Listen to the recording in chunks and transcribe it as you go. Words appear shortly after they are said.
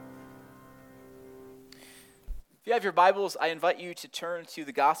If you have your Bibles, I invite you to turn to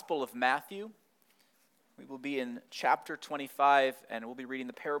the Gospel of Matthew. We will be in chapter 25, and we'll be reading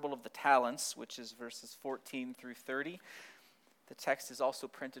the parable of the talents, which is verses 14 through 30. The text is also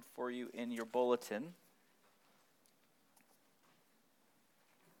printed for you in your bulletin.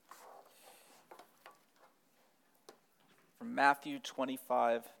 From Matthew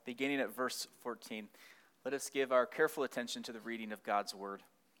 25, beginning at verse 14, let us give our careful attention to the reading of God's Word.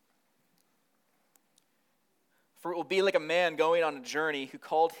 For it will be like a man going on a journey who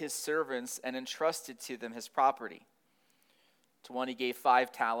called his servants and entrusted to them his property. To one he gave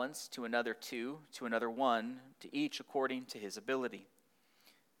 5 talents, to another 2, to another 1, to each according to his ability.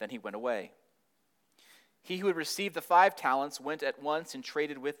 Then he went away. He who had received the 5 talents went at once and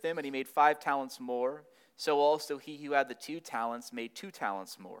traded with them, and he made 5 talents more. So also he who had the 2 talents made 2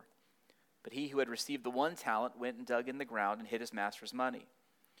 talents more. But he who had received the 1 talent went and dug in the ground and hid his master's money.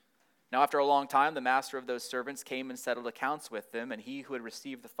 Now after a long time, the master of those servants came and settled accounts with them, and he who had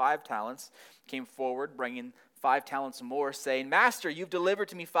received the 5 talents came forward, bringing 5 talents more, saying, Master, you've delivered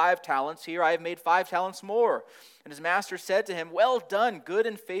to me 5 talents. Here I have made 5 talents more. And his master said to him, Well done, good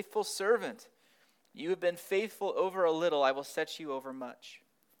and faithful servant. You have been faithful over a little, I will set you over much.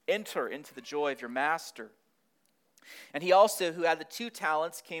 Enter into the joy of your master. And he also, who had the 2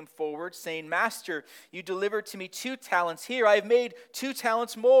 talents, came forward, saying, Master, you delivered to me 2 talents. Here I have made 2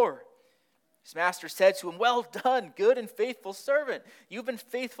 talents more. His master said to him, Well done, good and faithful servant. You've been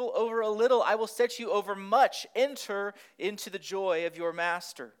faithful over a little. I will set you over much. Enter into the joy of your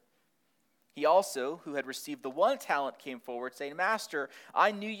master. He also, who had received the 1 talent, came forward, saying, Master,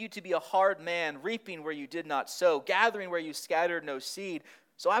 I knew you to be a hard man, reaping where you did not sow, gathering where you scattered no seed.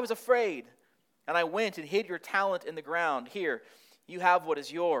 So I was afraid, and I went and hid your talent in the ground. Here, you have what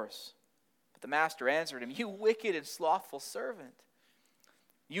is yours. But the master answered him, You wicked and slothful servant.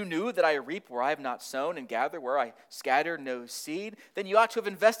 You knew that I reap where I have not sown and gather where I scatter no seed. Then you ought to have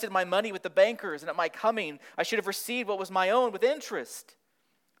invested my money with the bankers, and at my coming I should have received what was my own with interest.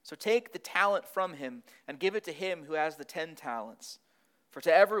 So take the talent from him and give it to him who has the 10 talents. For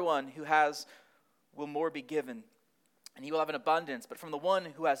to everyone who has will more be given, and he will have an abundance. But from the one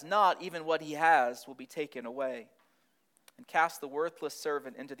who has not, even what he has will be taken away. And cast the worthless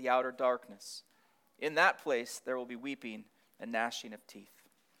servant into the outer darkness. In that place there will be weeping and gnashing of teeth.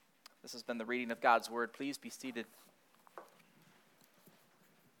 This has been the reading of God's Word. Please be seated.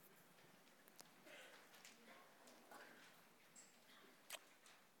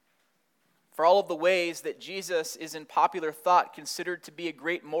 For all of the ways that Jesus is in popular thought considered to be a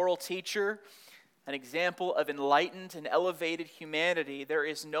great moral teacher, an example of enlightened and elevated humanity, there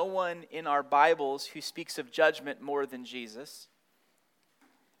is no one in our Bibles who speaks of judgment more than Jesus.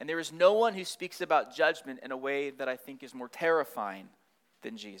 And there is no one who speaks about judgment in a way that I think is more terrifying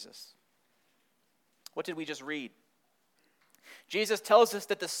than Jesus. What did we just read? Jesus tells us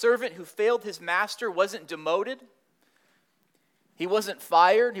that the servant who failed his master wasn't demoted. He wasn't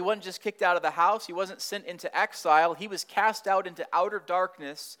fired. He wasn't just kicked out of the house. He wasn't sent into exile. He was cast out into outer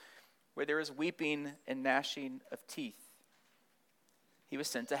darkness where there is weeping and gnashing of teeth. He was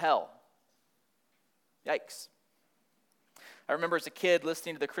sent to hell. Yikes. I remember as a kid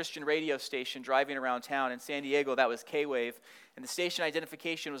listening to the Christian radio station driving around town in San Diego. That was K-Wave, and the station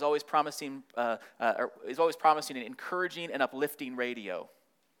identification was always promising an encouraging and uplifting radio.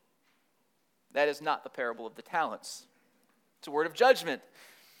 That is not the parable of the talents. It's a word of judgment.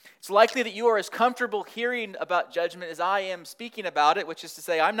 It's likely that you are as comfortable hearing about judgment as I am speaking about it, which is to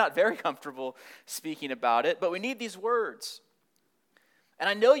say I'm not very comfortable speaking about it, but we need these words. And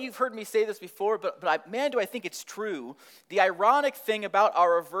I know you've heard me say this before, but man, do I think it's true. The ironic thing about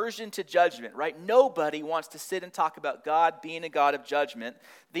our aversion to judgment, right? Nobody wants to sit and talk about God being a God of judgment.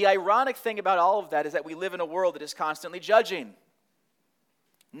 The ironic thing about all of that is that we live in a world that is constantly judging.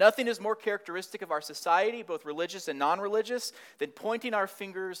 Nothing is more characteristic of our society, both religious and non-religious, than pointing our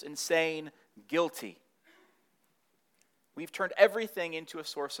fingers and saying, guilty. We've turned everything into a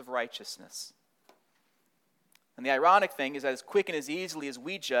source of righteousness. And the ironic thing is that as quick and as easily as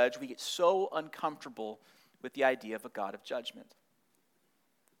we judge, we get so uncomfortable with the idea of a God of judgment.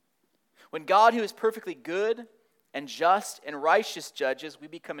 When God, who is perfectly good and just and righteous, judges, we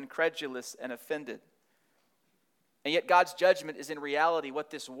become incredulous and offended. And yet God's judgment is in reality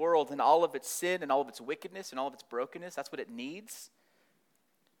what this world and all of its sin and all of its wickedness and all of its brokenness, that's what it needs.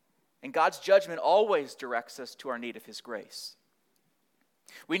 And God's judgment always directs us to our need of his grace.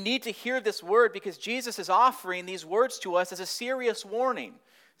 We need to hear this word because Jesus is offering these words to us as a serious warning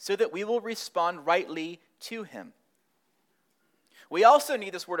so that we will respond rightly to him. We also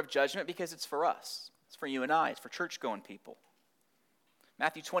need this word of judgment because it's for us. It's for you and I. It's for church-going people.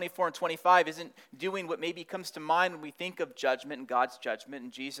 Matthew 24 and 25 isn't doing what maybe comes to mind when we think of judgment and God's judgment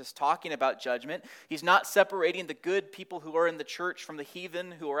and Jesus talking about judgment. He's not separating the good people who are in the church from the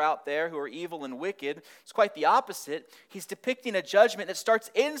heathen who are out there, who are evil and wicked. It's quite the opposite. He's depicting a judgment that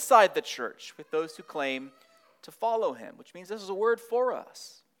starts inside the church with those who claim to follow him, which means this is a word for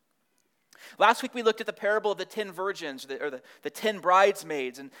us. Last week we looked at the parable of the 10 virgins, or the 10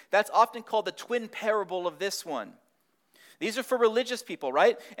 bridesmaids, and that's often called the twin parable of this one. These are for religious people,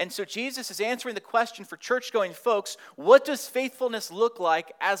 right? And so Jesus is answering the question for church-going folks, what does faithfulness look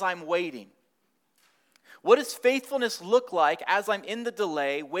like as I'm waiting? What does faithfulness look like as I'm in the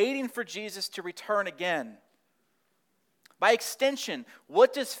delay, waiting for Jesus to return again? By extension,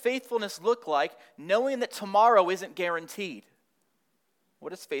 what does faithfulness look like knowing that tomorrow isn't guaranteed? What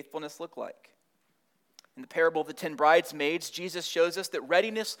does faithfulness look like? In the parable of the 10 bridesmaids, Jesus shows us that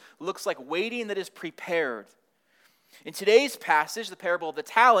readiness looks like waiting that is prepared. In today's passage, the parable of the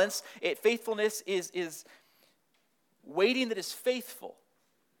talents, faithfulness is waiting that is faithful.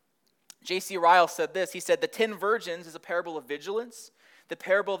 J.C. Ryle said this. He said, the 10 virgins is a parable of vigilance. The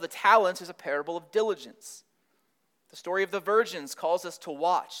parable of the talents is a parable of diligence. The story of the virgins calls us to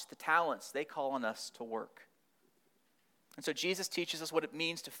watch. The talents, they call on us to work. And so Jesus teaches us what it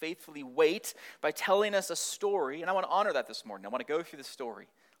means to faithfully wait by telling us a story. And I want to honor that this morning. I want to go through the story.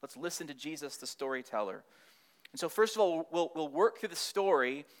 Let's listen to Jesus, the storyteller. And so first of all, we'll work through the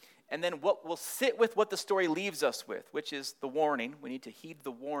story, and then we'll sit with what the story leaves us with, which is the warning. We need to heed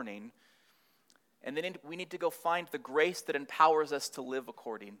the warning. And then we need to go find the grace that empowers us to live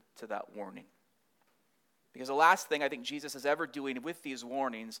according to that warning. Because the last thing I think Jesus is ever doing with these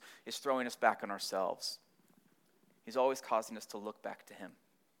warnings is throwing us back on ourselves. He's always causing us to look back to him.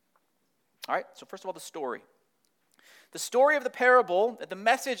 All right, so first of all, the story. The story of the parable, the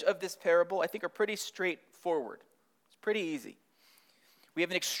message of this parable, I think are pretty straightforward. It's pretty easy. We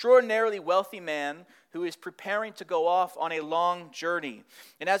have an extraordinarily wealthy man who is preparing to go off on a long journey.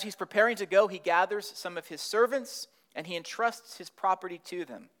 And as he's preparing to go, he gathers some of his servants and he entrusts his property to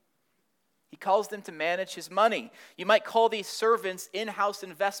them. He calls them to manage his money. You might call these servants in-house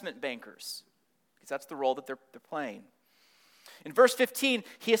investment bankers, because that's the role that they're playing. In verse 15,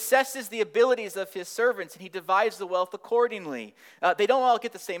 he assesses the abilities of his servants and he divides the wealth accordingly. They don't all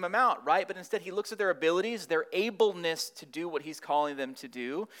get the same amount, right? But instead he looks at their abilities, their ableness to do what he's calling them to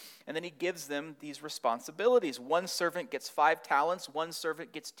do, and then he gives them these responsibilities. One servant gets 5 talents, one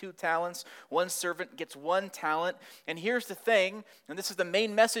servant gets 2 talents, one servant gets 1 talent. And here's the thing, and this is the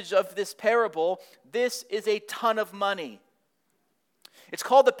main message of this parable, this is a ton of money. It's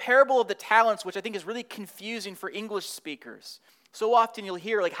called the parable of the talents, which I think is really confusing for English speakers. So often you'll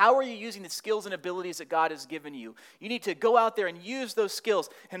hear, like, how are you using the skills and abilities that God has given you? You need to go out there and use those skills.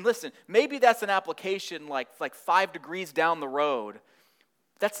 And listen, maybe that's an application like 5 degrees down the road.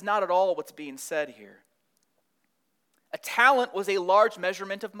 That's not at all what's being said here. A talent was a large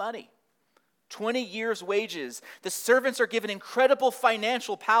measurement of money. 20 years' wages. The servants are given incredible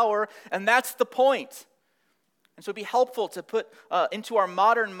financial power, and that's the point. And so it'd be helpful to put into our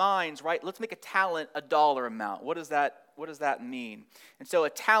modern minds, right? Let's make a talent a dollar amount. What does that mean? And so a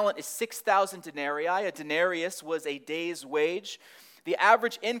talent is 6,000 denarii. A denarius was a day's wage. The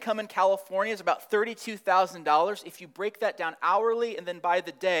average income in California is about $32,000. If you break that down hourly and then by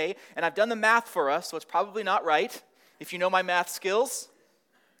the day, and I've done the math for us, so it's probably not right if you know my math skills.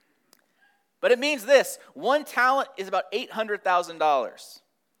 But it means this: 1 talent is about $800,000.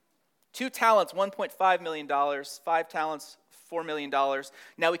 2 talents, $1.5 million. 5 talents, $4 million.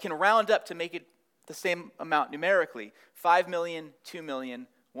 Now we can round up to make it the same amount numerically. 5 million, 2 million,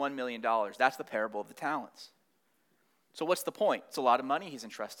 $1 million. That's the parable of the talents. So what's the point? It's a lot of money he's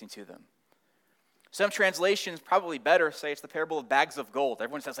entrusting to them. Some translations, probably better, say it's the parable of bags of gold.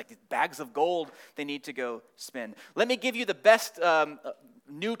 Everyone says, like, these bags of gold they need to go spend. Let me give you the best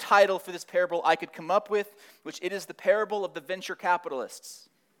new title for this parable I could come up with, which it is the parable of the venture capitalists.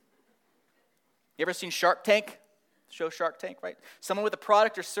 You ever seen Shark Tank? Show Shark Tank, right? Someone with a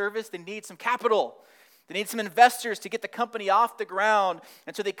product or service, they need some capital. They need some investors to get the company off the ground.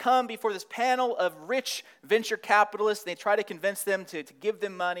 And so they come before this panel of rich venture capitalists, and they try to convince them to give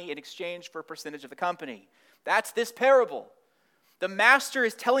them money in exchange for a percentage of the company. That's this parable. The master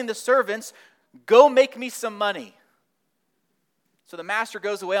is telling the servants, go make me some money. So the master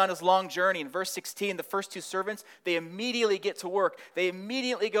goes away on his long journey. In verse 16, the first 2 servants, they immediately get to work. They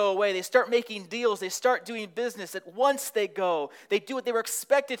immediately go away. They start making deals. They start doing business. At once they go. They do what they were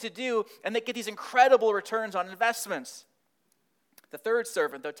expected to do, and they get these incredible returns on investments. The third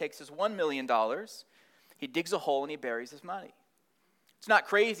servant, though, takes his $1 million. He digs a hole and he buries his money. It's not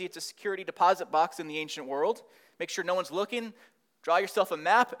crazy. It's a security deposit box in the ancient world. Make sure no one's looking. Draw yourself a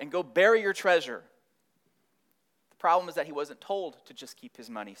map and go bury your treasure. The problem is that he wasn't told to just keep his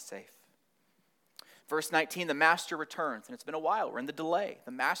money safe. Verse 19, the master returns, and it's been a while. We're in the delay.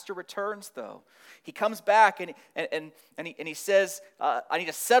 The master returns, though. He comes back, and he says, I need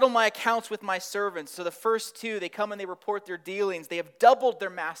to settle my accounts with my servants. So the first two, they come and they report their dealings. They have doubled their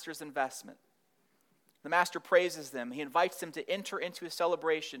master's investment. The master praises them. He invites them to enter into his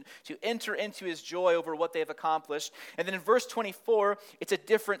celebration, to enter into his joy over what they have accomplished. And then in verse 24, it's a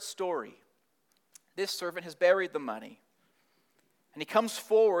different story. This servant has buried the money. And he comes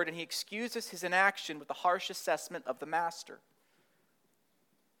forward and he excuses his inaction with the harsh assessment of the master.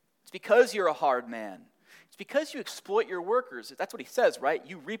 It's because you're a hard man. It's because you exploit your workers. That's what he says, right?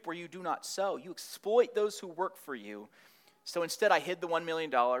 You reap where you do not sow. You exploit those who work for you. So instead I hid the $1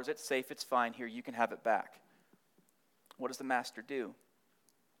 million. It's safe, it's fine. Here, you can have it back. What does the master do?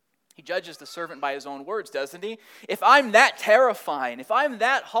 He judges the servant by his own words, doesn't he? If I'm that terrifying, if I'm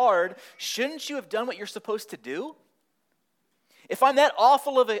that hard, shouldn't you have done what you're supposed to do? If I'm that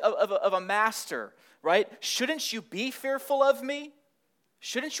awful of a master, right, shouldn't you be fearful of me?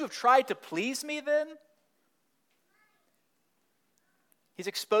 Shouldn't you have tried to please me then? He's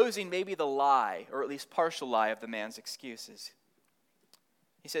exposing maybe the lie, or at least partial lie, of the man's excuses.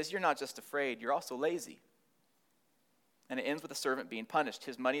 He says, you're not just afraid, you're also lazy. And it ends with the servant being punished.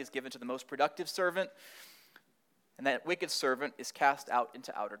 His money is given to the most productive servant, and that wicked servant is cast out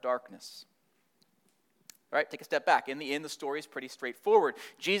into outer darkness. All right, take a step back. In the end, the story is pretty straightforward.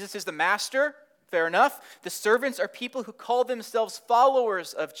 Jesus is the master, fair enough. The servants are people who call themselves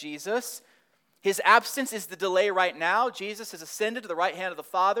followers of Jesus. His absence is the delay right now. Jesus has ascended to the right hand of the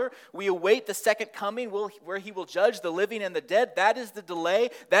Father. We await the second coming where he will judge the living and the dead. That is the delay.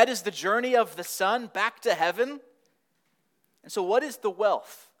 That is the journey of the Son back to heaven. And so what is the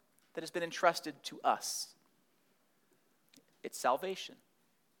wealth that has been entrusted to us? It's salvation.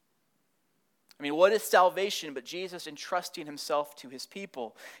 I mean, what is salvation but Jesus entrusting himself to his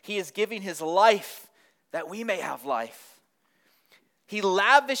people? He is giving his life that we may have life. He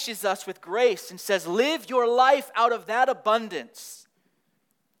lavishes us with grace and says, live your life out of that abundance.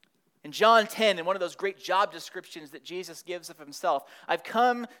 In John 10, in one of those great job descriptions that Jesus gives of himself, I've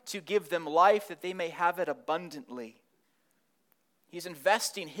come to give them life that they may have it abundantly. He's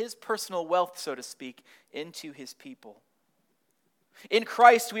investing his personal wealth, so to speak, into his people. In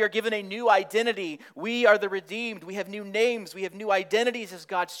Christ, we are given a new identity. We are the redeemed. We have new names. We have new identities as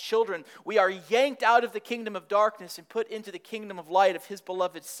God's children. We are yanked out of the kingdom of darkness and put into the kingdom of light of his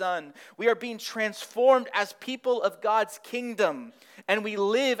beloved Son. We are being transformed as people of God's kingdom, and we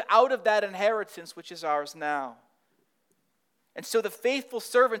live out of that inheritance which is ours now. And so the faithful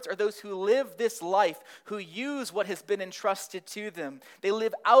servants are those who live this life, who use what has been entrusted to them. They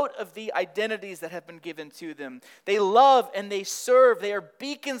live out of the identities that have been given to them. They love and they serve. They are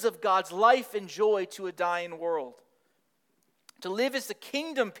beacons of God's life and joy to a dying world. To live as the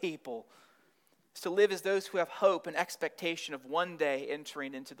kingdom people is to live as those who have hope and expectation of one day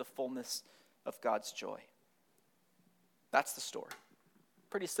entering into the fullness of God's joy. That's the story.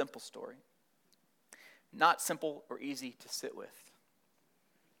 Pretty simple story. Not simple or easy to sit with,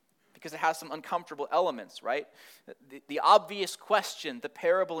 because it has some uncomfortable elements, right? The obvious question the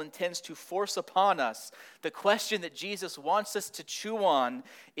parable intends to force upon us, the question that Jesus wants us to chew on,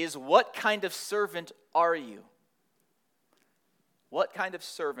 is what kind of servant are you? What kind of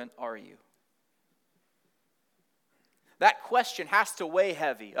servant are you? That question has to weigh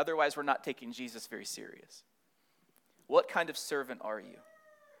heavy, otherwise we're not taking Jesus very serious. What kind of servant are you?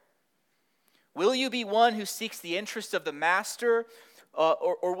 Will you be one who seeks the interest of the master,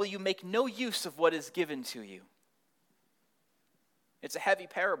 or will you make no use of what is given to you? It's a heavy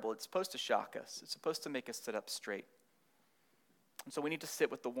parable. It's supposed to shock us. It's supposed to make us sit up straight. And so we need to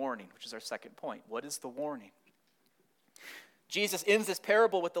sit with the warning, which is our second point. What is the warning? Jesus ends this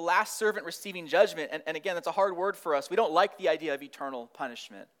parable with the last servant receiving judgment. And again, that's a hard word for us. We don't like the idea of eternal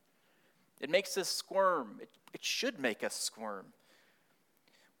punishment. It makes us squirm. It should make us squirm.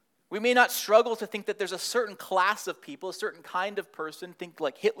 We may not struggle to think that there's a certain class of people, a certain kind of person, think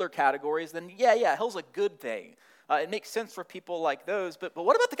like Hitler categories, then yeah, hell's a good thing. It makes sense for people like those. But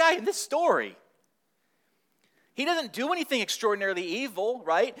what about the guy in this story? He doesn't do anything extraordinarily evil,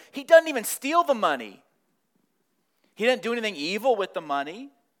 right? He doesn't even steal the money. He didn't do anything evil with the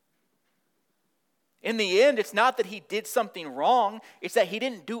money. In the end, it's not that he did something wrong, it's that he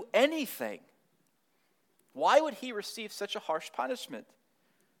didn't do anything. Why would he receive such a harsh punishment?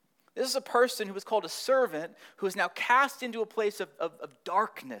 This is a person who was called a servant who is now cast into a place of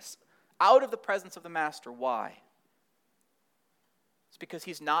darkness, out of the presence of the master. Why? It's because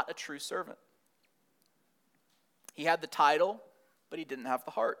he's not a true servant. He had the title, but he didn't have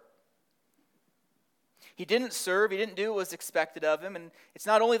the heart. He didn't serve, he didn't do what was expected of him, and it's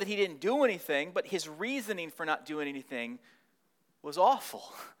not only that he didn't do anything, but his reasoning for not doing anything was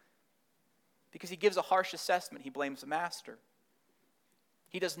awful. Because he gives a harsh assessment. He blames the master.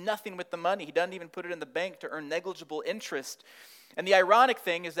 He does nothing with the money. He doesn't even put it in the bank to earn negligible interest. And the ironic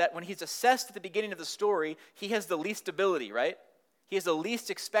thing is that when he's assessed at the beginning of the story, he has the least ability, right? He has the least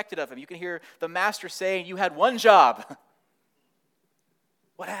expected of him. You can hear the master saying, "You had one job."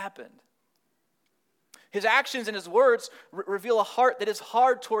 What happened? His actions and his words reveal a heart that is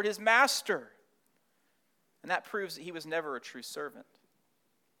hard toward his master. And that proves that he was never a true servant.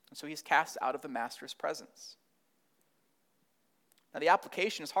 And so he's cast out of the master's presence. Now the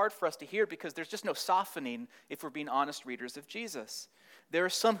application is hard for us to hear because there's just no softening if we're being honest readers of Jesus. There are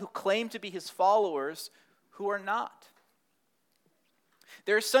some who claim to be his followers who are not.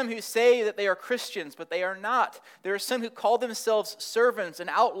 There are some who say that they are Christians, but they are not. There are some who call themselves servants, and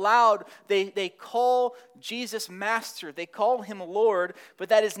out loud they call Jesus Master. They call him Lord, but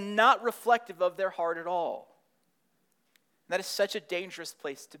that is not reflective of their heart at all. And that is such a dangerous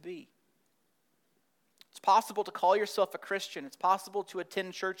place to be. It's possible to call yourself a Christian. It's possible to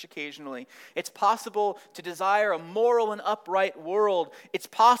attend church occasionally. It's possible to desire a moral and upright world. It's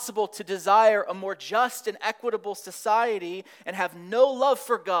possible to desire a more just and equitable society and have no love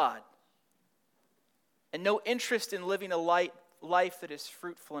for God and no interest in living a life that is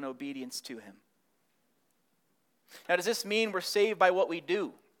fruitful in obedience to him. Now, does this mean we're saved by what we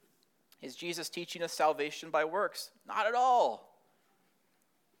do? Is Jesus teaching us salvation by works? Not at all.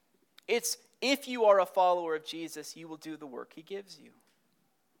 It's if you are a follower of Jesus, you will do the work he gives you.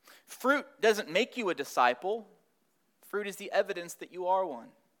 Fruit doesn't make you a disciple. Fruit is the evidence that you are one.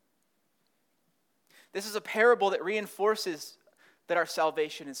 This is a parable that reinforces that our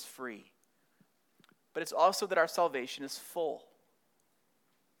salvation is free, but it's also that our salvation is full.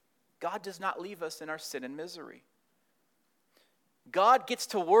 God does not leave us in our sin and misery. God gets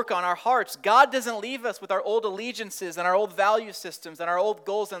to work on our hearts. God doesn't leave us with our old allegiances and our old value systems and our old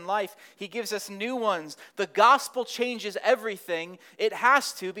goals in life. He gives us new ones. The gospel changes everything. It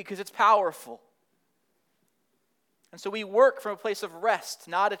has to because it's powerful. And so we work from a place of rest,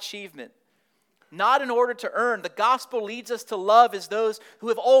 not achievement, not in order to earn. The gospel leads us to love as those who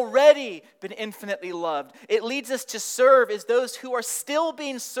have already been infinitely loved. It leads us to serve as those who are still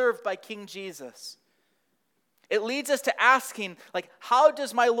being served by King Jesus. It leads us to asking, how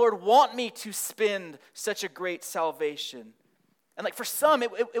does my Lord want me to spend such a great salvation? And for some,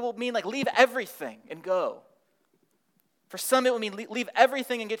 it will mean leave everything and go. For some, it will mean leave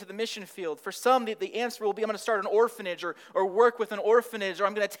everything and get to the mission field. For some, the answer will be I'm going to start an orphanage or work with an orphanage, or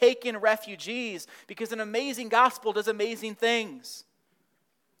I'm going to take in refugees because an amazing gospel does amazing things.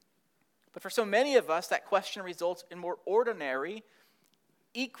 But for so many of us, that question results in more ordinary,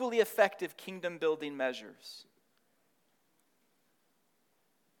 equally effective kingdom-building measures.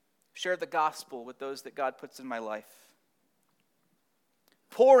 Share the gospel with those that God puts in my life.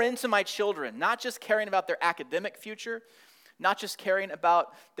 Pour into my children, not just caring about their academic future, not just caring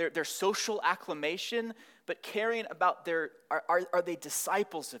about their social acclamation, but caring about are they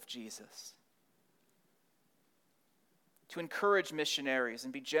disciples of Jesus? To encourage missionaries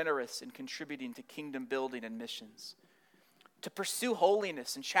and be generous in contributing to kingdom building and missions. To pursue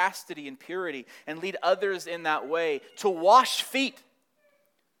holiness and chastity and purity and lead others in that way. To wash feet.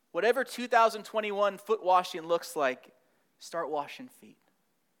 Whatever 2021 foot washing looks like, start washing feet.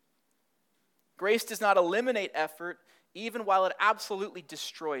 Grace does not eliminate effort, even while it absolutely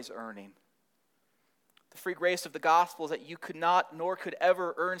destroys earning. The free grace of the gospel is that you could not nor could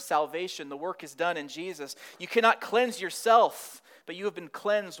ever earn salvation. The work is done in Jesus. You cannot cleanse yourself, but you have been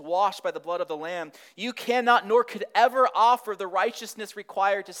cleansed, washed by the blood of the Lamb. You cannot nor could ever offer the righteousness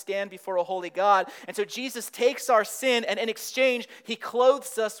required to stand before a holy God. And so Jesus takes our sin, and in exchange, he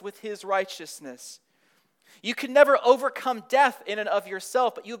clothes us with his righteousness. You can never overcome death in and of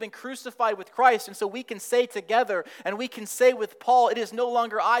yourself, but you've been crucified with Christ. And so we can say together, and we can say with Paul, it is no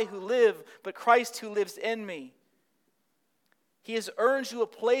longer I who live, but Christ who lives in me. He has earned you a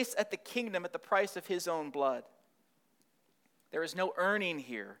place at the kingdom at the price of his own blood. There is no earning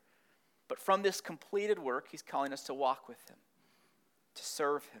here, but from this completed work, he's calling us to walk with him, to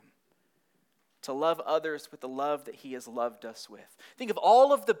serve him, to love others with the love that he has loved us with. Think of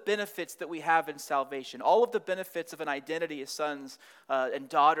all of the benefits that we have in salvation, all of the benefits of an identity as sons and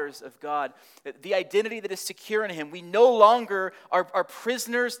daughters of God, the identity that is secure in him. We no longer are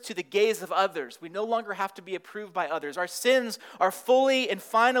prisoners to the gaze of others. We no longer have to be approved by others. Our sins are fully and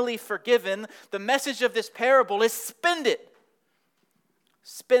finally forgiven. The message of this parable is spend it.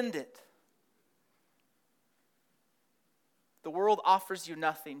 Spend it. The world offers you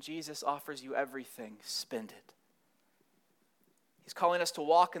nothing. Jesus offers you everything. Spend it. He's calling us to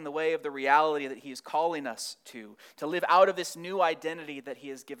walk in the way of the reality that he is calling us to live out of this new identity that he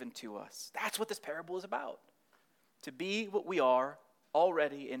has given to us. That's what this parable is about. To be what we are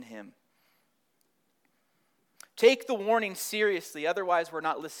already in him. Take the warning seriously, otherwise we're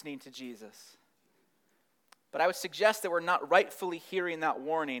not listening to Jesus. But I would suggest that we're not rightfully hearing that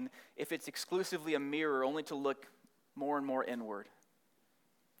warning if it's exclusively a mirror only to look more and more inward.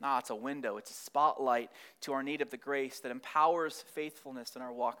 No, it's a window. It's a spotlight to our need of the grace that empowers faithfulness in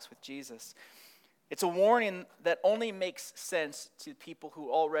our walks with Jesus. It's a warning that only makes sense to people who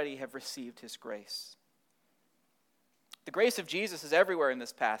already have received his grace. The grace of Jesus is everywhere in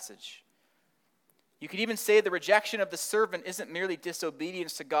this passage. You could even say the rejection of the servant isn't merely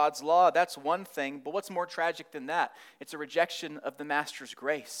disobedience to God's law. That's one thing, but what's more tragic than that? It's a rejection of the master's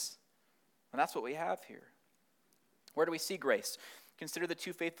grace. And that's what we have here. Where do we see grace? Consider the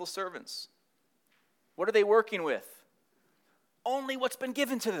two faithful servants. What are they working with? Only what's been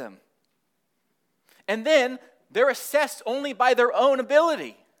given to them. And then they're assessed only by their own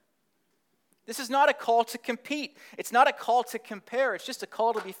ability. This is not a call to compete. It's not a call to compare. It's just a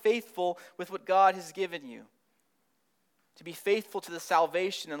call to be faithful with what God has given you. To be faithful to the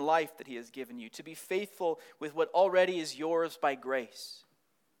salvation and life that he has given you. To be faithful with what already is yours by grace.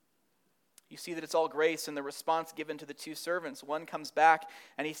 You see that it's all grace in the response given to the two servants. One comes back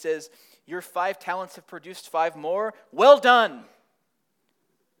and he says, your 5 talents have produced 5 more. Well done.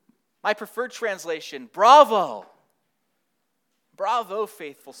 My preferred translation, bravo. Bravo,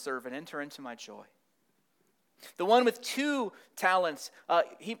 faithful servant, enter into my joy. The one with 2 talents,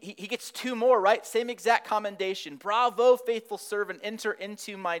 he gets 2 more, right? Same exact commendation. Bravo, faithful servant, enter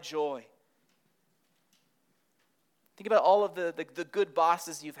into my joy. Think about all of the good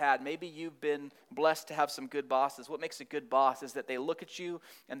bosses you've had. Maybe you've been blessed to have some good bosses. What makes a good boss is that they look at you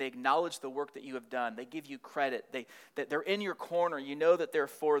and they acknowledge the work that you have done. They give you credit. That they're in your corner. You know that they're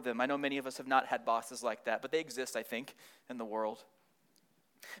for them. I know many of us have not had bosses like that, but they exist, I think, in the world.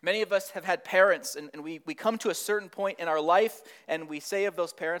 Many of us have had parents, and we come to a certain point in our life, and we say of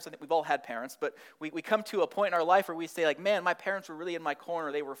those parents, I think we've all had parents, but we come to a point in our life where we say, like, man, my parents were really in my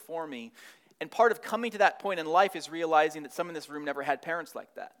corner. They were for me. And part of coming to that point in life is realizing that some in this room never had parents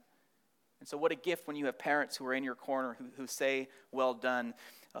like that. And so what a gift when you have parents who are in your corner who say, well done.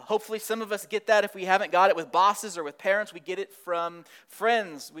 Hopefully some of us get that. If we haven't got it with bosses or with parents, we get it from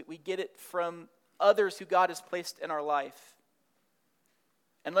friends. We get it from others who God has placed in our life.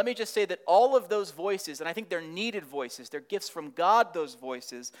 And let me just say that all of those voices, and I think they're needed voices, they're gifts from God, those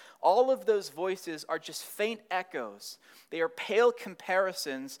voices, all of those voices are just faint echoes. They are pale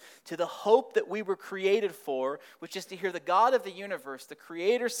comparisons to the hope that we were created for, which is to hear the God of the universe, the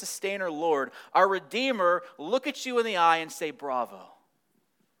Creator, Sustainer, Lord, our Redeemer, look at you in the eye and say, bravo.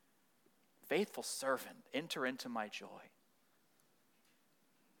 Faithful servant, enter into my joy.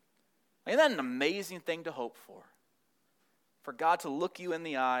 Isn't that an amazing thing to hope for? For God to look you in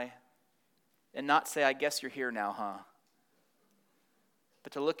the eye and not say, I guess you're here now, huh?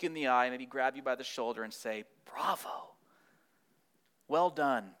 But to look you in the eye, maybe grab you by the shoulder and say, bravo, well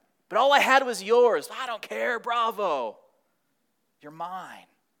done. But all I had was yours. I don't care, bravo. You're mine.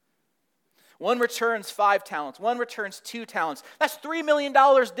 One returns 5 talents. One returns 2 talents. That's $3 million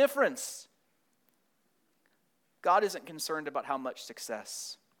difference. God isn't concerned about how much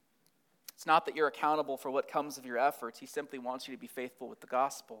success. It's not that you're accountable for what comes of your efforts. He simply wants you to be faithful with the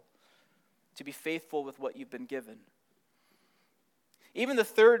gospel, to be faithful with what you've been given. Even the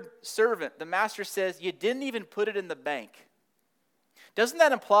third servant, the master says, you didn't even put it in the bank. Doesn't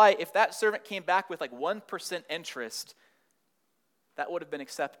that imply if that servant came back with like 1% interest, that would have been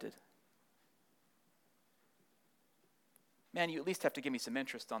accepted? Man, you at least have to give me some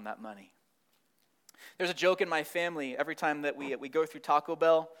interest on that money. There's a joke in my family every time that we go through Taco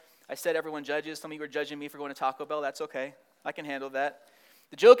Bell. I said everyone judges. Some of you are judging me for going to Taco Bell. That's okay. I can handle that.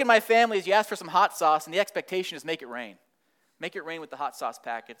 The joke in my family is you ask for some hot sauce, and the expectation is make it rain. Make it rain with the hot sauce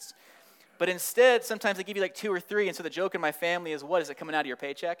packets. But instead, sometimes they give you like 2 or 3, and so the joke in my family is, what, is it coming out of your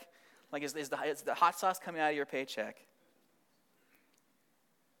paycheck? Like, is the hot sauce coming out of your paycheck?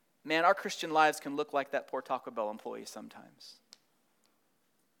 Man, our Christian lives can look like that poor Taco Bell employee sometimes.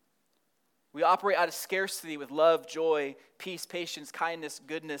 We operate out of scarcity with love, joy, peace, patience, kindness,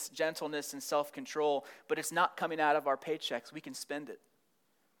 goodness, gentleness, and self-control, but it's not coming out of our paychecks. We can spend it.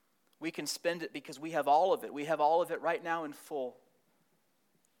 We can spend it because we have all of it. We have all of it right now in full.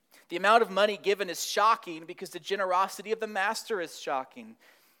 The amount of money given is shocking because the generosity of the master is shocking.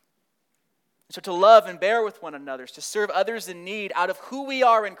 So to love and bear with one another, to serve others in need out of who we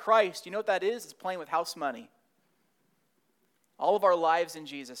are in Christ, you know what that is? It's playing with house money. All of our lives in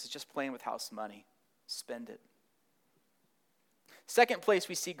Jesus is just playing with house money. Spend it. Second place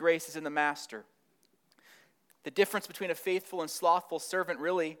we see grace is in the master. The difference between a faithful and slothful servant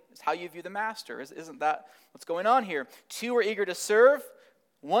really is how you view the master. Isn't that what's going on here? Two are eager to serve.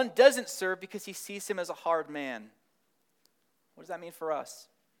 One doesn't serve because he sees him as a hard man. What does that mean for us?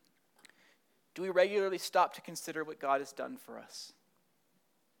 Do we regularly stop to consider what God has done for us?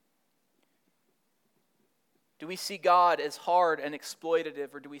 Do we see God as hard and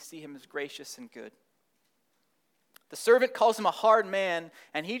exploitative, or do we see him as gracious and good? The servant calls him a hard man,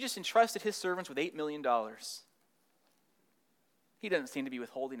 and he just entrusted his servants with $8 million. He doesn't seem to be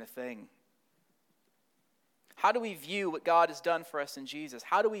withholding a thing. How do we view what God has done for us in Jesus?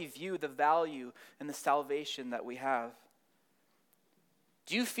 How do we view the value and the salvation that we have?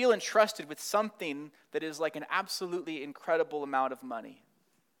 Do you feel entrusted with something that is like an absolutely incredible amount of money?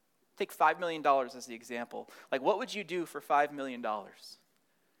 Take $5 million as the example. Like, what would you do for $5 million?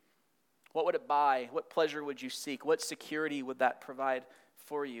 What would it buy? What pleasure would you seek? What security would that provide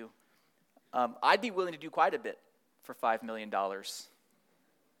for you? I'd be willing to do quite a bit for $5 million.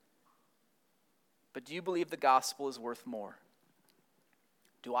 But do you believe the gospel is worth more?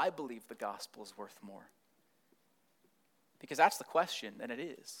 Do I believe the gospel is worth more? Because that's the question, and it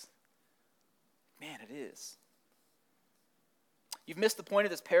is. Man, it is. You've missed the point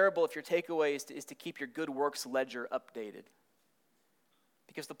of this parable if your takeaway is to keep your good works ledger updated.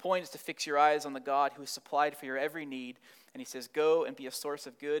 Because the point is to fix your eyes on the God who has supplied for your every need, and he says, go and be a source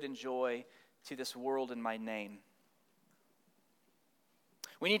of good and joy to this world in my name.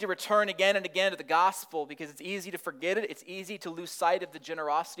 We need to return again and again to the gospel because it's easy to forget it. It's easy to lose sight of the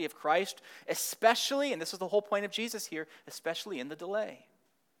generosity of Christ, especially, and this is the whole point of Jesus here, especially in the delay.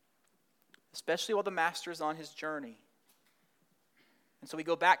 Especially while the master is on his journey. And so we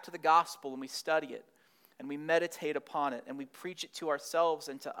go back to the gospel and we study it and we meditate upon it and we preach it to ourselves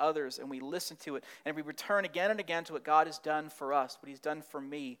and to others and we listen to it and we return again and again to what God has done for us, what he's done for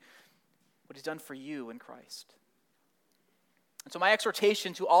me, what he's done for you in Christ. And so my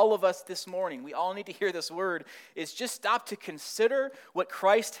exhortation to all of us this morning, we all need to hear this word, is just stop to consider what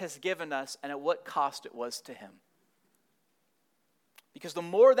Christ has given us and at what cost it was to him. Because the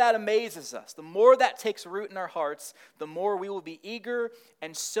more that amazes us, the more that takes root in our hearts, the more we will be eager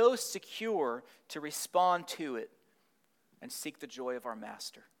and so secure to respond to it and seek the joy of our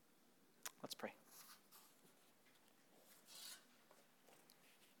Master. Let's pray.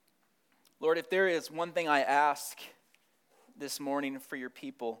 Lord, if there is one thing I ask this morning for your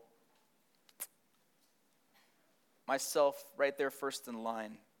people, myself right there first in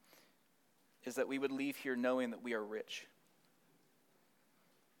line, is that we would leave here knowing that we are rich.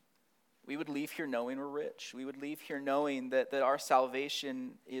 We would leave here knowing we're rich. We would leave here knowing that our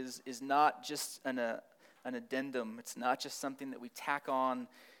salvation is not just an addendum. It's not just something that we tack on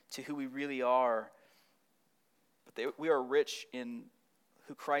to who we really are. But we are rich in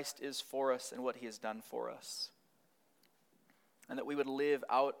who Christ is for us and what he has done for us. And that we would live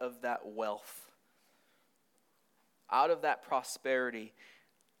out of that wealth, out of that prosperity,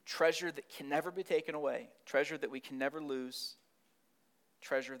 treasure that can never be taken away, treasure that we can never lose,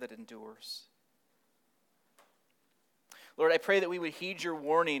 treasure that endures. Lord, I pray that we would heed your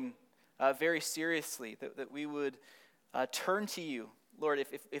warning very seriously, that we would turn to you. Lord,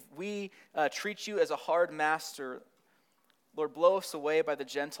 if we treat you as a hard master, Lord, blow us away by the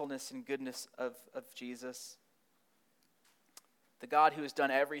gentleness and goodness of Jesus, the God who has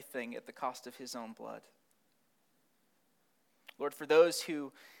done everything at the cost of his own blood. Lord, for those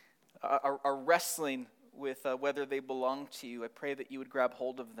who are wrestling with whether they belong to you, I pray that you would grab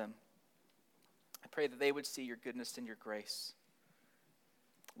hold of them. I pray that they would see your goodness and your grace.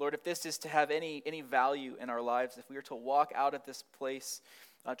 Lord, if this is to have any value in our lives, if we are to walk out of this place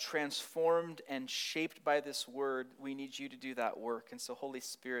transformed and shaped by this word, we need you to do that work. And so, Holy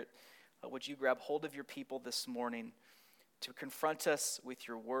Spirit, would you grab hold of your people this morning to confront us with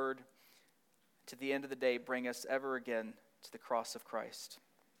your word, to the end of the day, bring us ever again to the cross of Christ.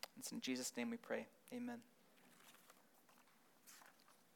 It's in Jesus' name we pray. Amen.